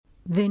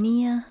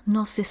Venía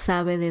no se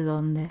sabe de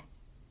dónde.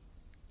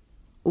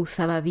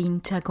 Usaba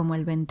vincha como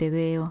el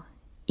venteveo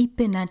y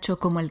penacho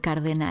como el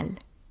cardenal.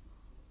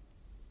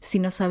 Si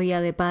no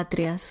sabía de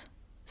patrias,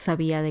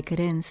 sabía de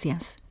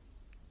querencias.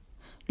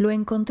 Lo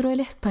encontró el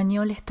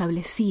español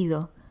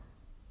establecido,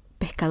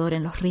 pescador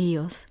en los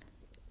ríos,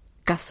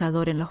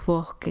 cazador en los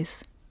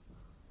bosques,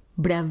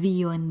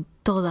 bravío en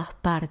todas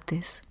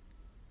partes.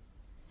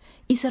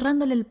 Y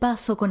cerrándole el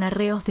paso con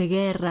arreos de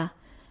guerra,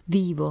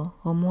 vivo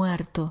o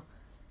muerto,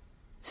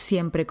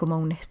 siempre como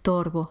un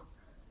estorbo,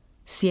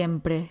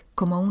 siempre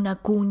como una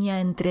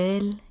cuña entre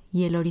él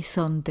y el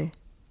horizonte.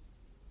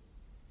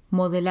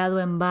 Modelado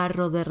en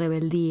barro de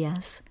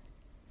rebeldías,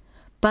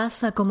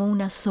 pasa como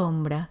una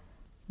sombra,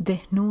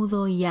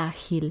 desnudo y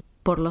ágil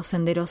por los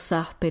senderos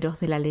ásperos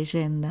de la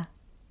leyenda.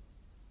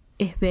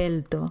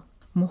 Esbelto,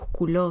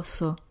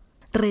 musculoso,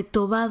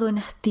 retobado en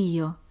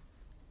hastío,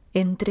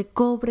 entre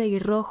cobre y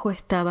rojo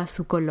estaba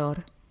su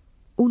color.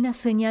 Una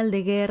señal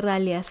de guerra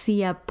le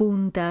hacía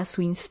punta a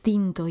su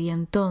instinto y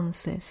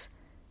entonces,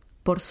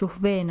 por sus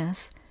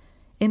venas,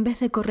 en vez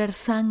de correr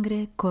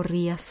sangre,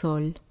 corría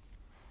sol.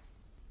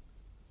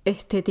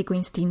 Estético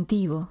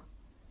instintivo,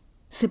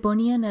 se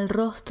ponía en el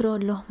rostro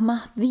los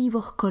más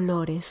vivos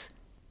colores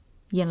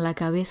y en la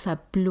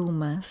cabeza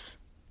plumas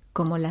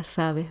como las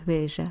aves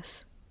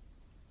bellas.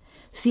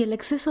 Si el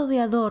exceso de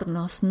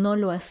adornos no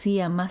lo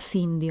hacía más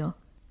indio,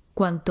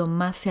 cuanto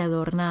más se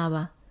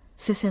adornaba,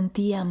 se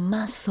sentía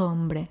más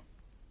hombre.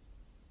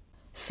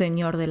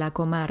 Señor de la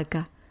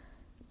comarca,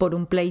 por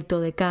un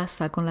pleito de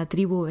caza con la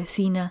tribu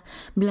vecina,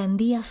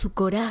 blandía su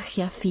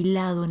coraje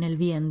afilado en el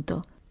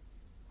viento.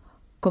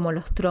 Como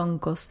los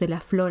troncos de la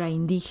flora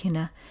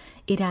indígena,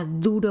 era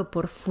duro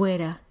por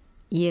fuera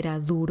y era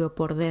duro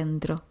por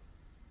dentro.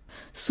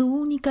 Su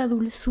única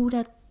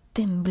dulzura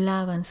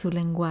temblaba en su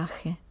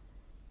lenguaje,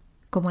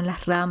 como en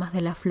las ramas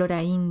de la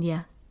flora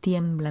india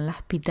tiemblan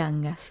las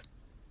pitangas.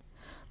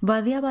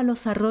 Vadeaba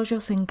los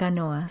arroyos en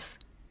canoas,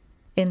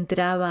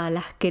 entraba a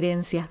las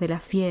querencias de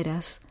las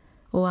fieras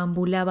o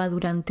ambulaba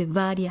durante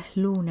varias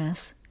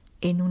lunas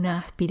en una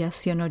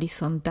aspiración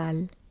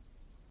horizontal,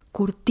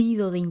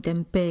 curtido de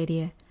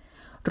intemperie,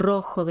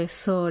 rojo de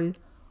sol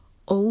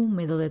o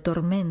húmedo de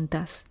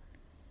tormentas,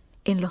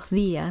 en los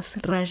días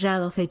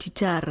rayados de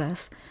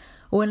chicharras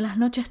o en las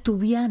noches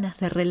tubianas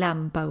de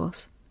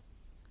relámpagos.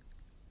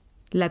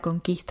 La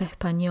conquista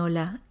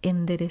española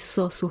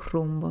enderezó sus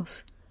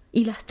rumbos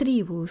y las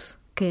tribus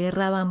que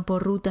erraban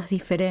por rutas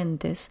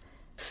diferentes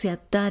se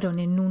ataron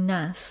en un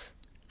haz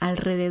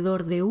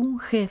alrededor de un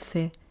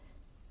jefe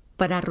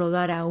para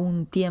rodar a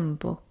un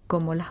tiempo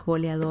como las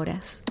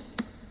boleadoras.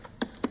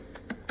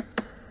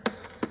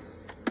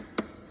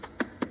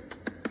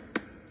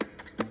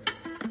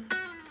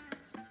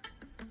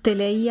 Te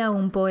leía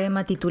un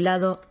poema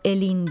titulado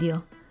El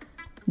Indio,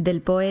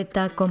 del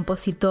poeta,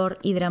 compositor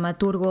y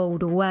dramaturgo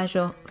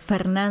uruguayo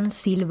Fernán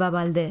Silva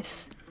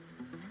Valdés.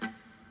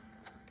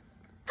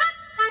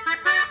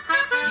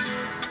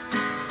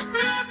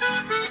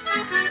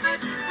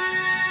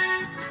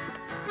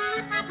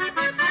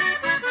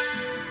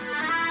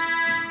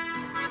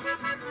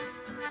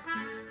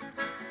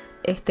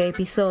 Este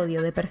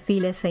episodio de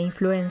Perfiles e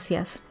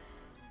Influencias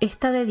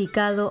está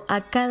dedicado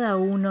a cada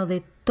uno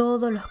de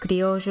todos los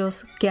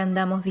criollos que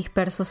andamos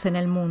dispersos en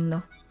el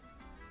mundo.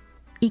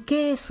 ¿Y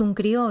qué es un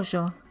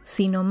criollo,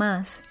 sino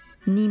más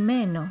ni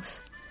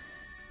menos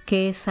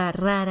que esa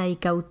rara y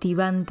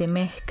cautivante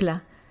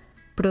mezcla,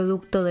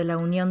 producto de la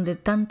unión de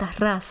tantas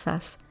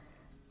razas,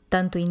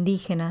 tanto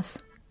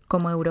indígenas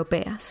como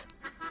europeas?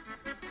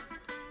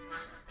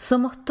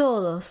 Somos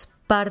todos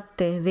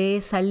parte de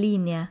esa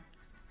línea,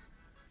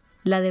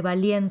 la de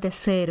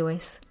valientes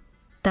héroes,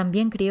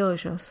 también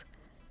criollos,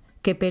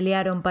 que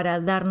pelearon para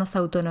darnos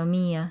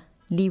autonomía,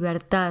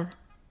 libertad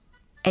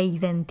e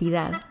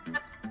identidad.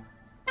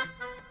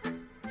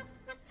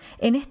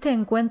 En este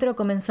encuentro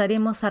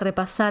comenzaremos a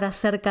repasar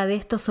acerca de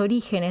estos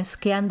orígenes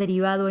que han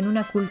derivado en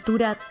una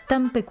cultura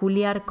tan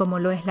peculiar como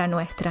lo es la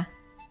nuestra.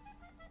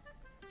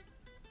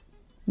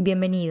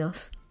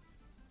 Bienvenidos.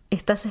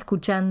 Estás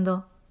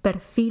escuchando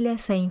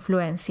Perfiles e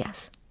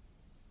Influencias.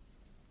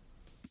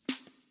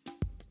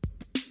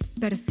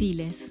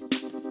 Perfiles.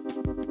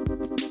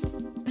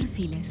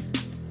 Perfiles.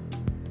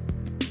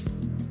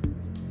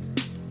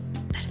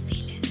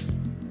 Perfiles.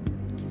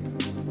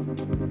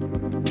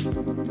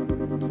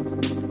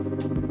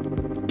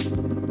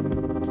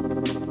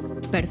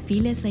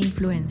 Perfiles e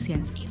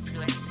influencias.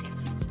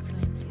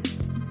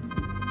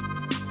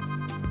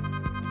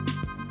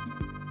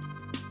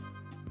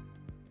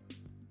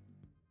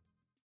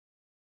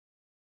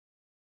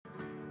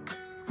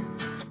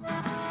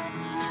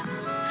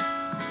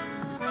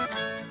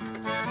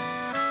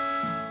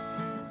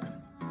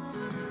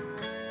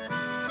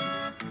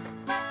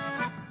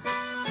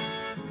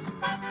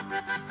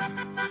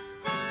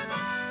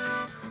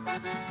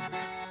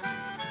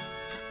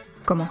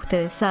 Como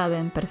ustedes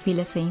saben,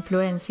 Perfiles e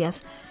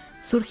Influencias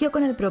surgió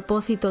con el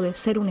propósito de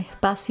ser un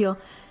espacio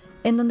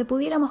en donde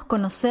pudiéramos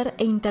conocer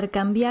e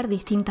intercambiar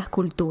distintas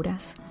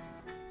culturas.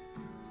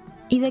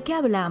 ¿Y de qué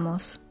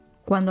hablamos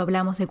cuando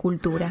hablamos de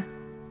cultura?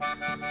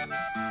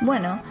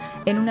 Bueno,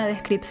 en una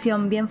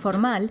descripción bien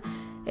formal,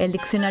 el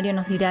diccionario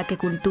nos dirá que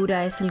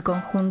cultura es el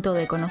conjunto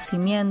de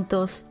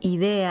conocimientos,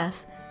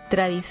 ideas,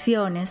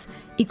 tradiciones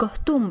y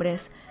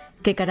costumbres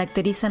que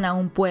caracterizan a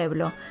un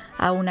pueblo,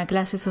 a una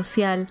clase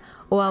social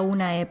o a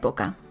una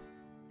época.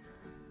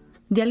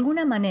 De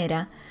alguna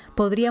manera,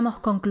 podríamos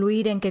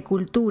concluir en que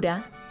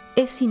cultura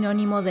es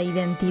sinónimo de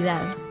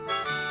identidad.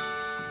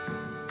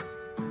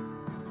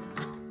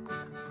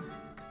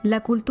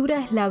 La cultura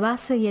es la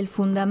base y el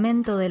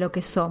fundamento de lo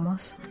que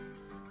somos.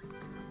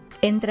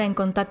 Entra en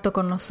contacto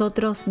con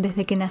nosotros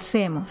desde que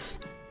nacemos.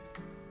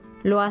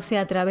 Lo hace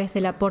a través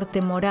del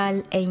aporte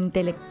moral e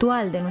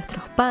intelectual de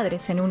nuestros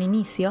padres en un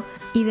inicio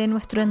y de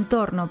nuestro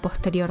entorno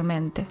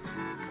posteriormente.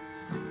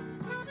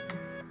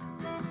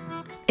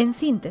 En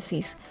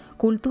síntesis,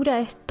 cultura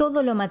es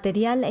todo lo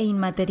material e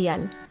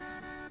inmaterial,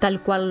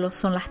 tal cual lo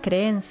son las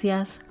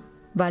creencias,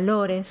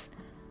 valores,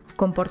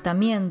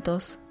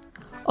 comportamientos,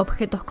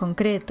 objetos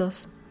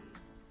concretos.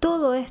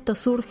 Todo esto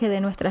surge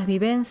de nuestras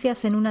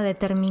vivencias en una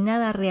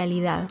determinada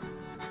realidad.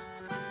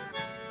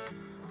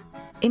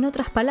 En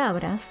otras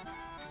palabras,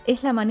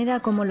 es la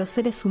manera como los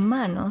seres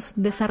humanos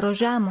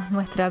desarrollamos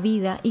nuestra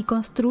vida y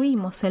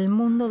construimos el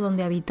mundo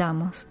donde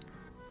habitamos.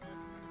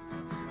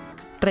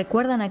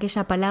 ¿Recuerdan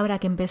aquella palabra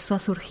que empezó a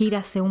surgir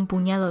hace un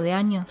puñado de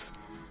años?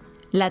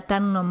 La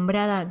tan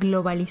nombrada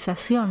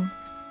globalización.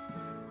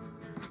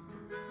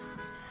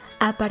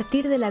 A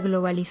partir de la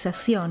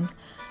globalización,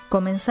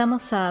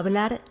 comenzamos a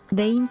hablar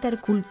de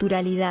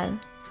interculturalidad,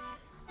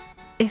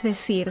 es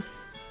decir,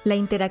 la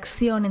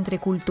interacción entre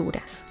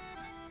culturas,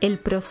 el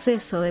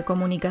proceso de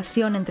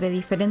comunicación entre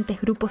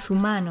diferentes grupos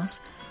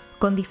humanos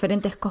con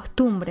diferentes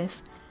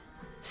costumbres,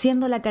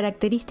 siendo la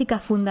característica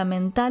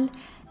fundamental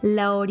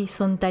la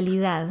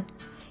horizontalidad,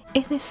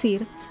 es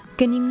decir,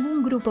 que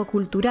ningún grupo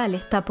cultural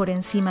está por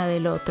encima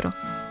del otro.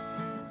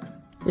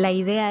 La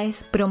idea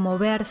es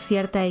promover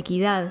cierta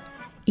equidad,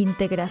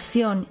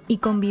 integración y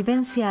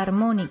convivencia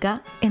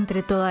armónica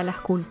entre todas las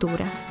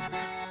culturas.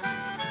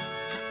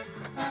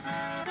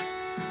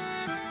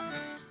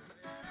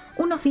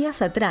 Unos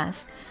días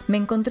atrás me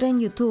encontré en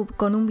YouTube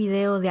con un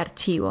video de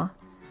archivo.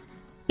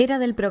 Era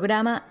del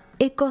programa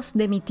Ecos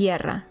de mi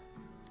Tierra,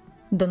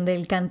 donde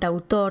el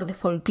cantautor de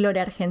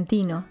folclore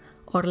argentino,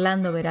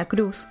 Orlando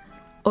Veracruz,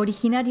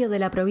 originario de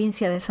la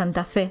provincia de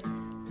Santa Fe,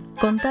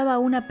 contaba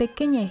una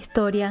pequeña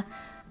historia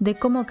de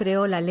cómo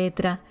creó la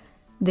letra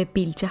de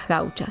Pilchas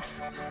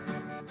Gauchas.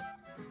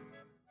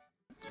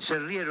 Se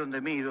rieron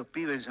de mí los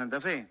pibes en Santa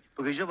Fe,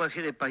 porque yo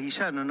bajé de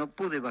paisano, no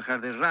pude bajar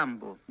de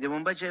Rambo, de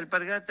Bombacha de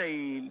Alpargata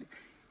y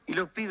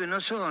los pibes no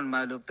son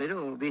malos,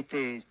 pero,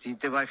 viste, si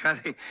te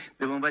bajás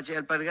de Bombacha de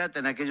Alpargata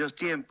en aquellos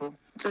tiempos.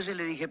 Entonces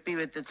le dije,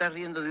 pibe, te estás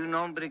riendo de un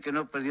hombre que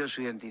no perdió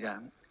su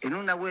identidad. En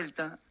una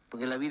vuelta,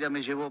 porque la vida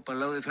me llevó para el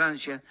lado de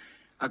Francia,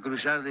 a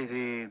cruzar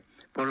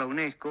por la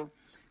UNESCO,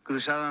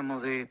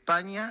 cruzábamos de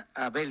España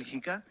a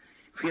Bélgica,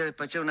 fui a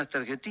despachar unas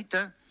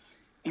tarjetitas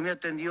y me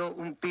atendió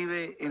un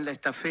pibe en la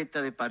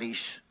estafeta de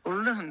París.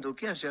 Orlando,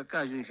 ¿qué hace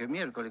acá? Yo dije,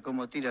 miércoles,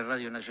 ¿cómo tira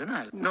Radio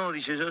Nacional? No,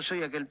 dice, yo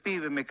soy aquel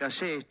pibe, me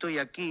casé, estoy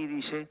aquí,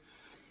 dice.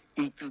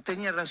 Y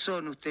tenía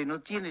razón usted,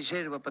 no tiene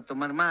yerba para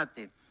tomar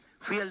mate.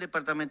 Fui al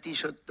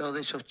departamentillo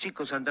de esos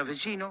chicos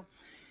santafesinos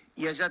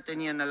y allá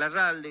tenían a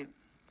Larralde,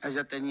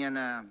 allá tenían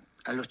a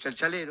los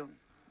chalchaleros,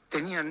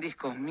 tenían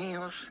discos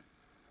míos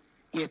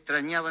y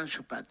extrañaban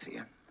su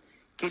patria.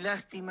 Qué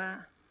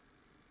lástima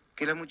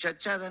que la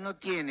muchachada no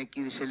tiene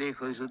que irse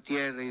lejos de su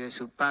tierra y de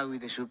su pago y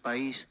de su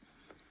país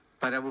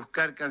para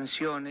buscar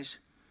canciones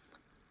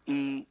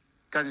y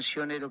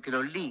cancionero que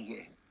los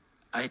ligue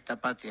a esta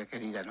patria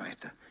querida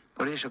nuestra.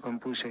 Por eso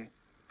compuse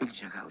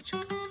Pilchas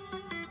Gauchas.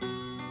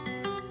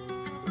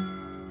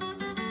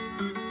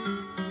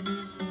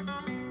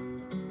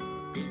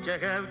 Pilchas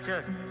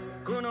Gauchas,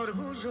 con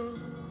orgullo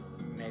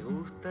me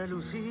gusta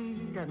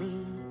lucir a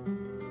mí,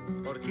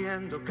 porque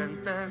ando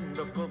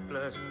cantando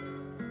coplas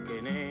que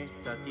en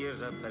esta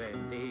tierra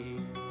aprendí.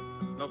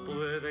 No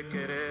puede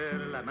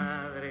querer la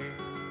madre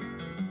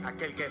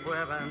aquel que fue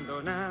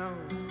abandonado,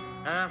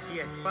 así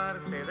es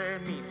parte de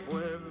mi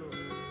pueblo,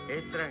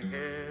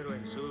 extranjero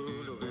en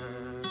su lugar.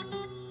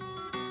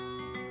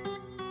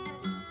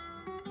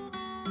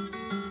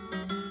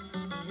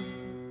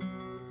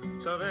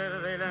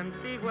 Saber de la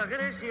antigua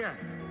Grecia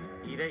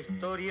y de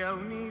historia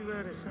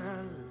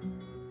universal,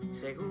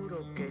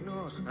 seguro que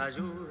nos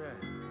ayuda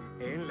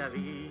en la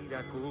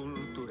vida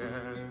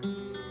cultural.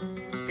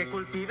 Que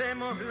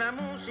cultivemos la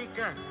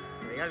música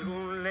de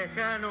algún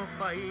lejano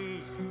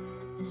país,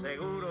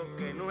 seguro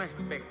que no es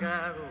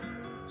pecado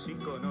si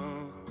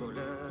conozco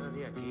la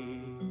de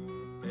aquí.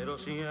 Pero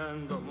si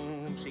ando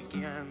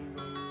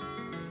musiqueando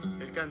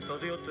el canto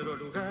de otro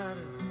lugar,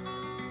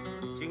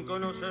 sin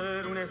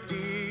conocer un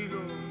estilo,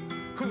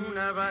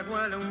 una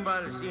baguala, un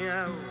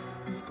balseao,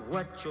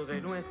 guacho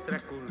de nuestra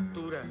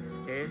cultura,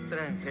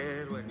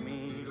 extranjero en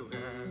mi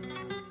lugar.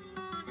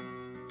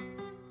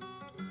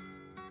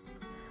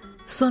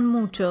 Son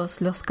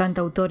muchos los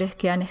cantautores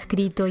que han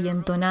escrito y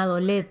entonado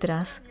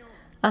letras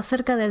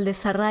acerca del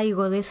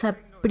desarraigo de esa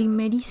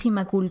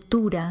primerísima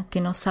cultura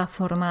que nos ha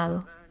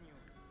formado.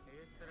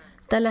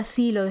 Tal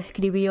así lo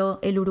describió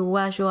el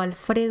uruguayo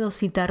Alfredo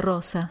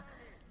Citarrosa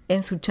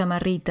en su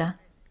chamarrita,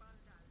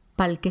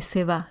 Pal que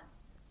se va.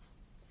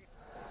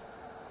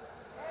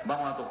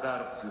 Vamos a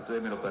tocar, si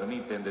ustedes me lo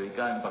permiten,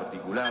 dedicada en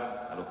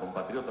particular a los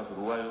compatriotas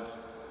uruguayos,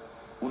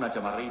 una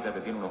chamarrita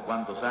que tiene unos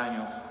cuantos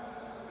años,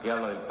 que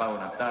habla del pavo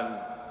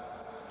natal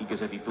y que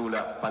se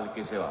titula Pal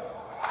que se va.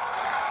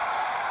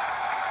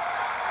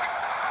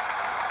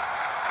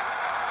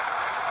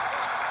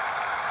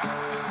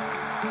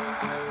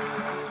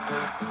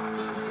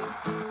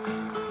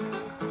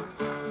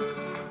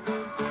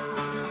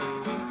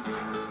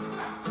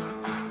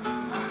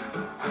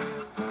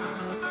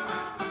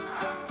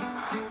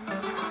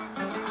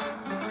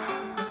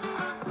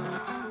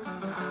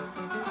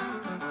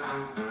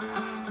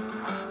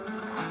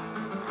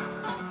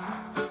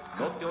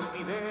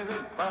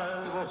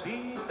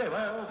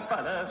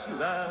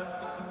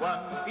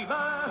 Cuanti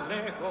más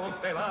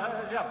lejos te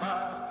vayas,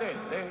 más te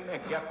tienes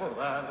que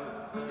acordar.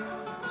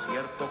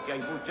 Cierto que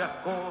hay muchas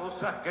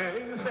cosas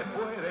que se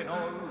pueden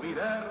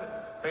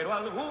olvidar, pero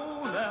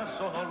algunas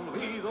son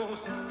olvidos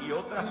y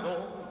otras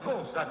son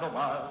cosas no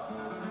más.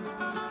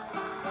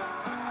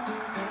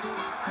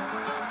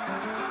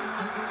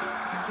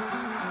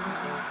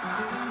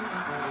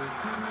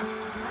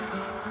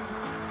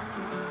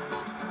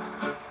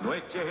 No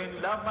eches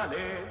en la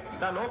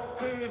maleta lo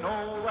que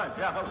no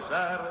vayas a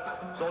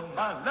usar. Son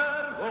más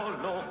largos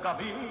los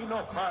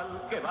caminos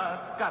pa'l que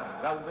va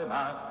cargado de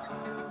más.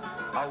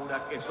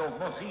 Ahora que sos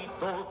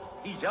mocito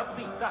y ya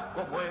pistas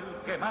como el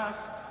que más,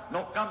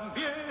 no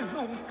cambies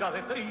nunca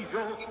de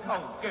trillo,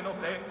 aunque no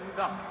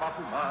tengas pa'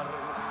 fumar.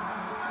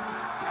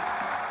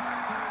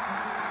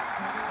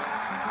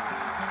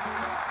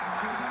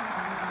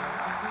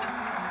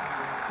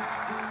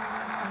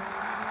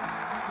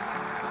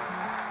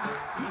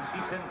 Si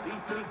sentís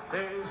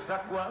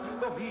tristeza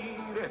cuando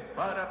mires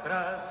para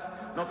atrás,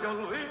 no te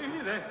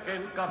olvides que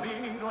el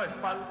camino es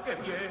pa'l que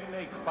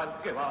viene y pa'l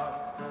que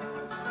va.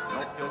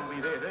 No te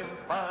olvides del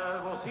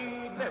pago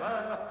si te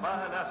vas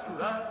para la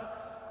ciudad.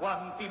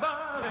 Cuanti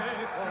más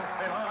lejos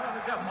te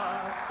vayas,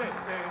 más te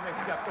tienes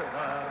que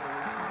acordar.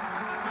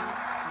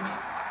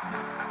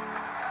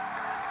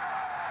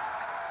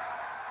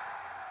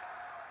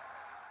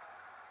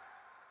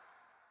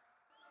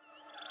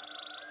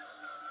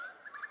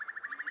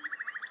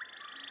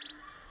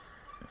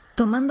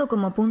 Tomando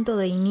como punto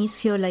de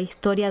inicio la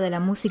historia de la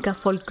música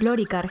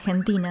folclórica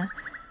argentina,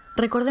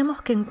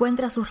 recordemos que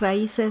encuentra sus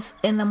raíces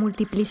en la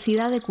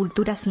multiplicidad de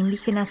culturas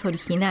indígenas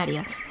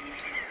originarias.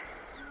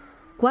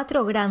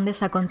 4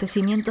 grandes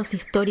acontecimientos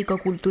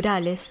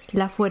histórico-culturales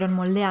la fueron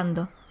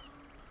moldeando.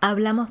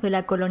 Hablamos de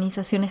la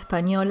colonización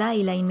española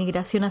y la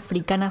inmigración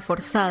africana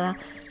forzada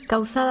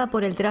causada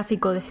por el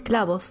tráfico de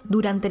esclavos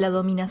durante la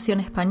dominación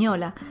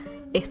española.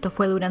 Esto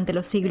fue durante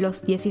los siglos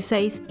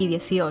XVI y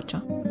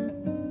XVIII.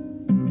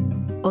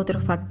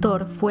 Otro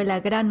factor fue la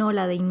gran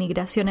ola de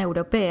inmigración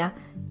europea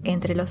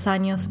entre los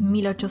años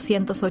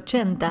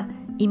 1880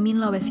 y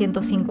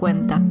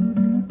 1950.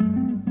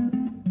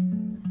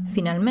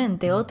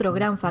 Finalmente, otro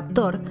gran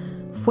factor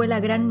fue la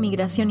gran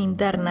migración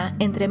interna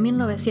entre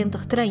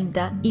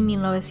 1930 y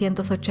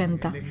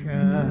 1980.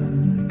 Deja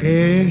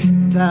que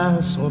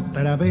estás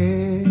otra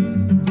vez,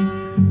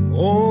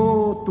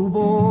 oh tu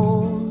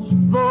voz,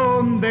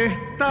 ¿dónde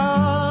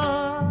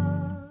estás?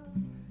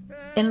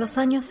 En los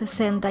años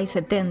 60 y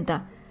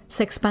 70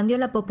 se expandió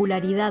la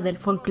popularidad del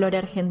folclore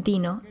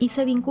argentino y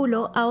se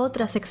vinculó a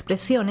otras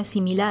expresiones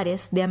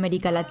similares de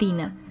América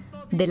Latina,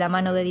 de la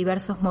mano de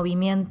diversos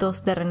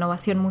movimientos de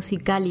renovación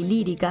musical y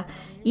lírica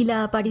y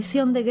la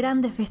aparición de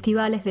grandes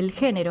festivales del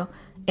género,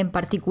 en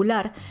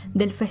particular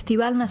del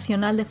Festival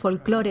Nacional de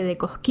Folclore de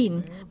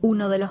Cosquín,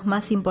 uno de los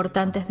más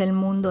importantes del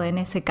mundo en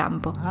ese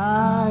campo.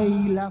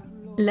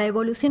 La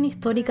evolución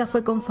histórica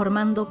fue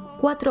conformando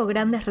 4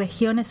 grandes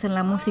regiones en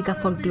la música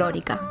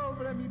folclórica: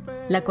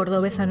 la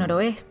cordobesa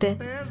noroeste,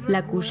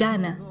 la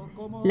cuyana,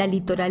 la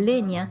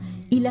litoraleña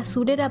y la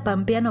surera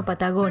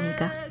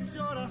pampeano-patagónica,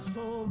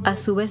 a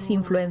su vez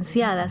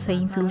influenciadas e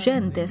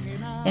influyentes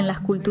en las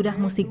culturas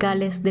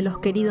musicales de los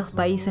queridos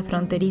países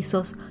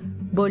fronterizos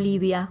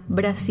Bolivia,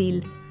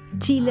 Brasil,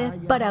 Chile,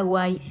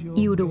 Paraguay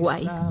y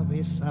Uruguay.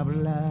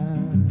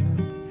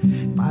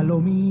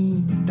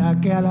 Palomita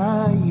que al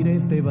aire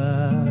te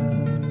va,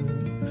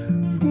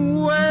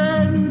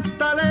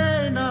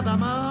 cuéntale nada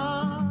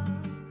más.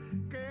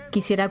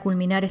 Quisiera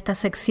culminar esta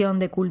sección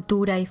de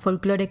cultura y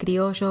folclore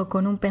criollo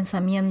con un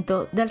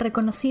pensamiento del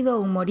reconocido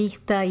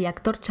humorista y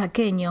actor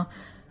chaqueño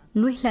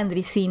Luis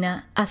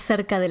Landricina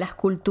acerca de las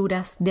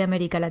culturas de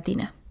América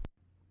Latina.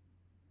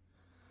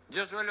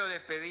 Yo suelo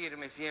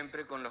despedirme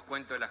siempre con los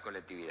cuentos de las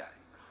colectividades.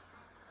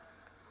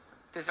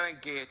 Ustedes saben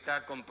que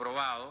está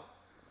comprobado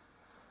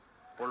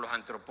por los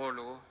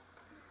antropólogos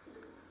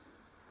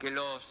que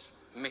los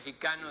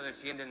mexicanos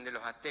descienden de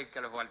los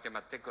aztecas, los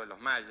guatemaltecos de los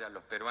mayas,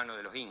 los peruanos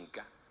de los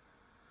incas,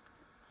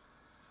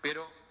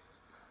 pero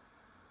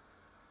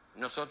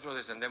nosotros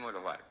descendemos de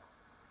los barcos.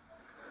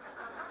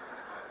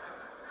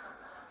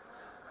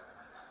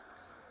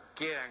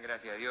 Quedan,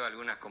 gracias a Dios,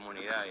 algunas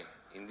comunidades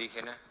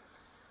indígenas,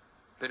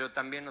 pero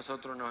también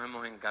nosotros nos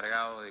hemos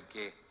encargado de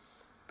que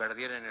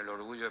perdieran el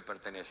orgullo de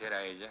pertenecer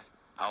a ellas.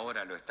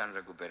 Ahora lo están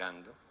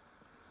recuperando.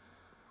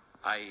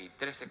 Hay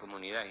 13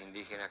 comunidades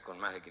indígenas con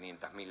más de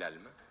 500.000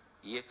 almas,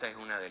 y esta es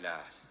una de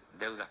las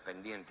deudas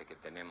pendientes que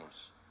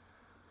tenemos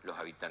los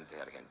habitantes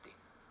de Argentina.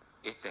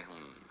 Esta es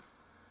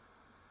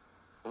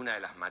una de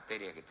las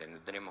materias que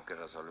tenemos que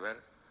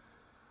resolver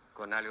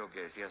con algo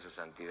que decía su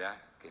santidad,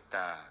 que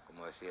está,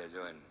 como decía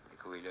yo en el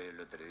jubileo el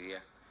otro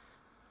día,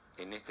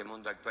 en este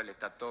mundo actual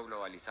está todo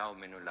globalizado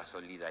menos la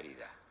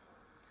solidaridad.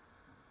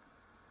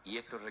 Y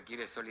esto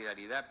requiere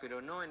solidaridad,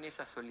 pero no en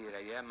esa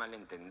solidaridad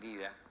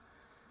malentendida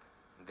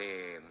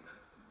de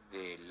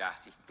la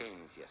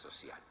asistencia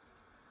social.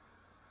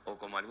 O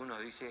como algunos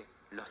dicen,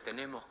 los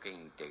tenemos que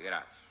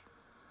integrar,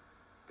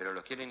 pero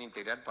los quieren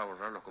integrar para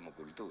borrarlos como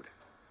cultura.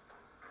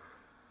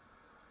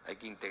 Hay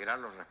que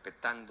integrarlos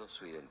respetando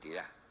su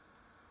identidad,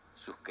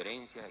 sus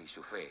creencias y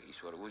su fe y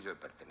su orgullo de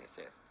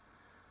pertenecer.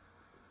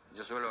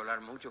 Yo suelo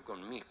hablar mucho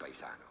con mis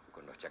paisanos,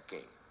 con los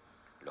chaqueños,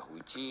 los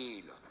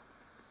huichí,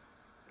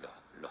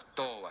 los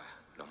tobas,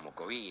 los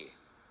mocovíes.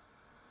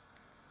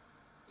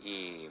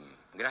 Y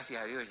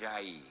gracias a Dios ya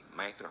hay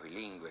maestros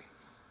bilingües,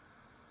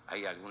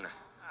 hay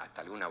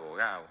hasta algún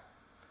abogado,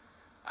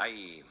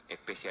 hay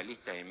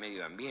especialistas en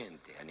medio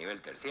ambiente a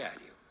nivel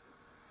terciario.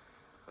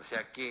 O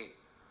sea que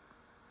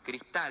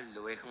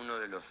Cristaldo es uno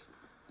de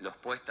los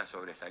poetas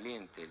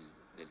sobresalientes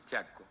del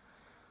Chaco,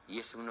 y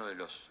es uno de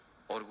los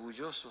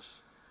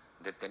orgullosos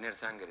de tener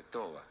sangre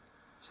toba.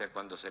 O sea,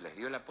 cuando se les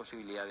dio la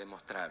posibilidad,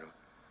 demostraron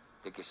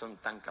de que son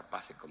tan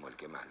capaces como el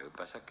que más. Lo que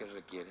pasa es que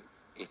requieren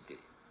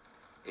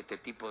este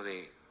tipo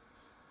de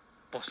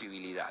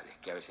posibilidades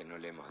que a veces no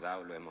le hemos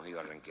dado, lo hemos ido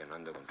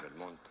arranqueando contra el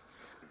monte.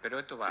 Pero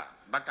esto va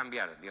a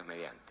cambiar, Dios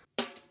mediante.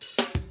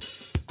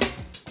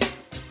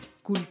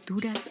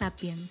 Cultura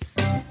Sapiens.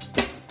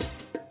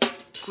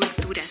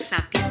 Cultura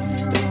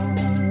Sapiens.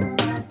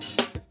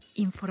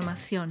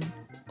 Información,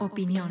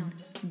 opinión,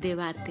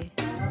 debate.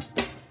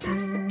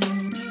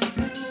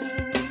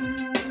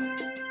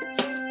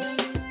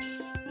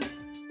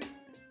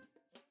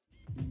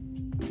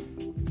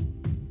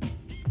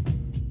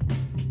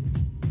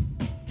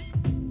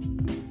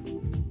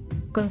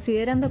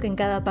 Considerando que en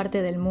cada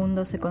parte del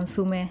mundo se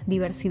consume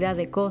diversidad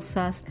de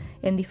cosas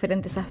en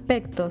diferentes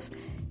aspectos,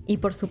 y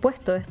por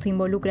supuesto esto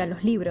involucra a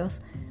los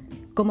libros,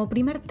 como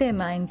primer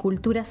tema en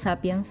Cultura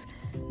Sapiens,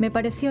 me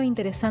pareció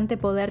interesante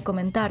poder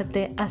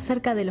comentarte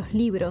acerca de los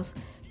libros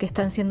que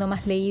están siendo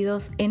más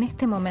leídos en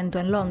este momento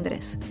en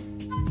Londres.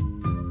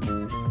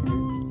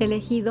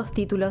 Elegí 2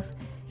 títulos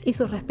y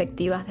sus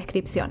respectivas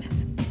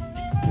descripciones.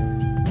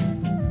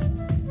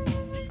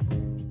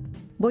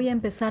 Voy a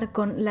empezar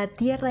con La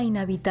Tierra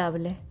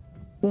Inhabitable,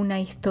 una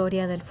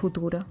historia del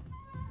futuro.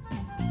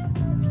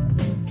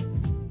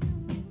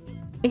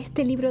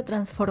 Este libro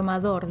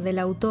transformador del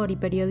autor y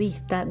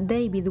periodista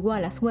David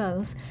Wallace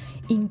Wells,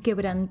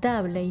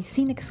 inquebrantable y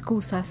sin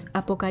excusas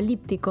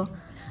apocalíptico,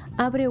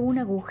 abre un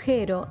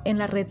agujero en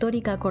la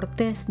retórica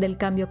cortés del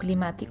cambio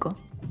climático.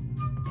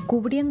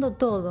 Cubriendo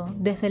todo,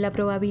 desde la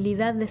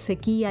probabilidad de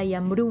sequía y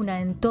hambruna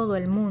en todo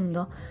el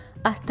mundo,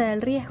 hasta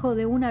el riesgo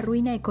de una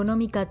ruina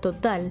económica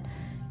total,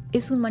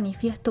 es un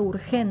manifiesto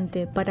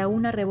urgente para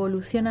una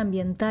revolución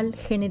ambiental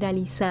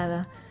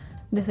generalizada,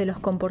 desde los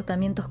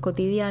comportamientos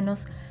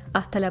cotidianos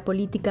hasta la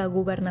política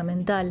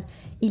gubernamental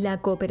y la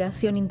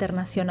cooperación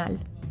internacional.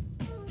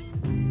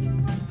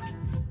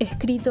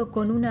 Escrito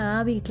con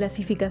una hábil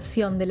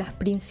clasificación de las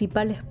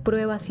principales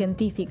pruebas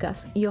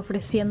científicas y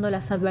ofreciendo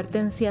las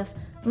advertencias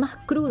más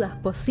crudas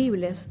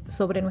posibles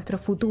sobre nuestro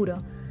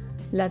futuro,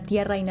 La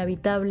Tierra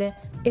Inhabitable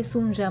es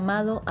un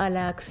llamado a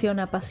la acción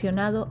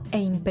apasionado e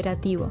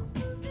imperativo.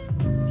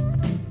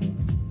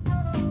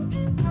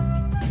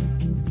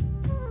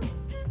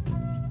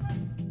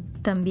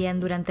 También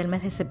durante el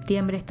mes de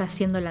septiembre está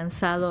siendo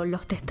lanzado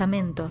Los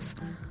Testamentos,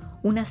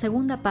 una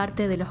segunda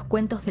parte de los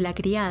cuentos de la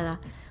criada,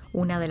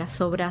 una de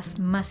las obras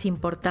más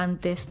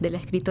importantes de la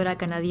escritora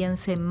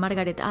canadiense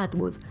Margaret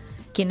Atwood,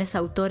 quien es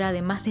autora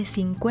de más de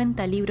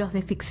 50 libros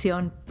de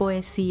ficción,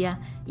 poesía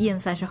y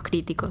ensayos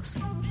críticos.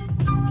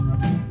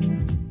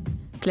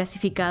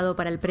 Clasificado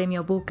para el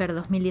Premio Booker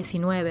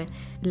 2019,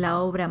 la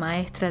obra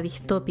maestra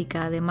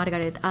distópica de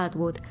Margaret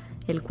Atwood,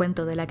 El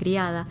cuento de la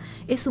criada,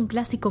 es un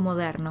clásico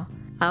moderno.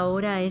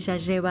 Ahora ella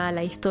lleva a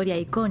la historia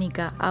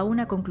icónica a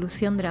una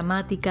conclusión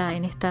dramática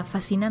en esta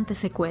fascinante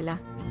secuela.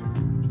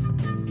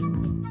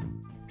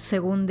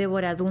 Según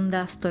Deborah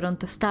Dundas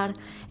Toronto Star,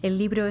 el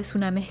libro es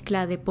una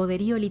mezcla de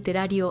poderío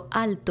literario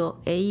alto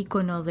e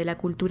ícono de la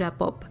cultura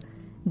pop,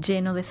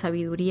 lleno de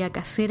sabiduría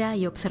casera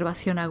y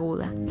observación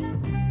aguda.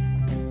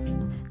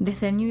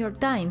 Desde el New York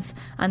Times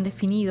han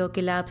definido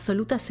que la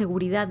absoluta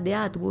seguridad de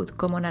Atwood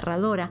como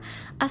narradora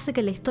hace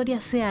que la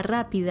historia sea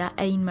rápida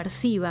e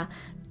inmersiva,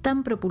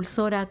 tan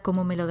propulsora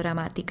como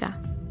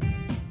melodramática.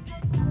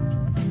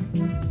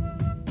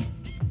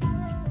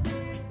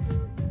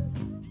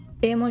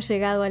 Hemos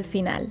llegado al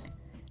final.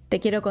 Te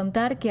quiero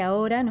contar que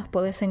ahora nos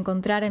podés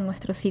encontrar en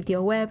nuestro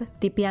sitio web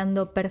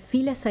tipeando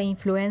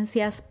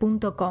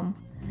perfileseinfluencias.com.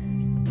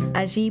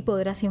 Allí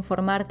podrás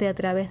informarte a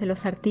través de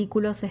los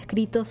artículos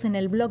escritos en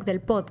el blog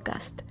del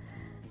podcast.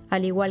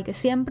 Al igual que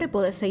siempre,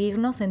 podés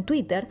seguirnos en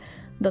Twitter,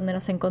 donde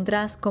nos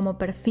encontrás como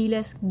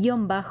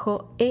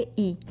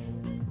perfiles_EI.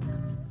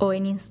 O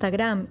en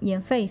Instagram y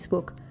en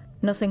Facebook,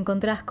 nos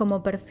encontrás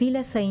como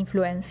Perfiles e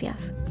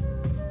Influencias.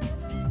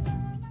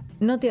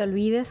 No te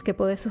olvides que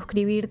podés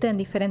suscribirte en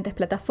diferentes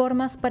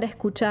plataformas para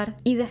escuchar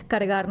y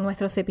descargar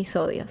nuestros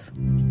episodios.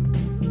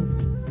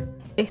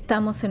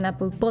 Estamos en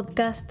Apple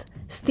Podcast,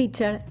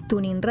 Stitcher,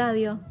 TuneIn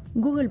Radio,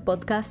 Google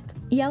Podcast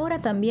y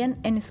ahora también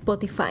en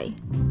Spotify.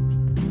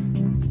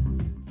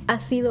 Ha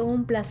sido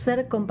un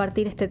placer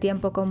compartir este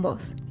tiempo con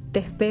vos. Te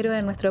espero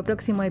en nuestro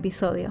próximo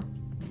episodio.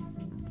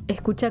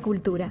 Escucha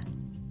cultura.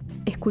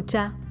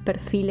 Escucha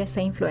Perfiles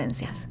e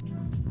Influencias.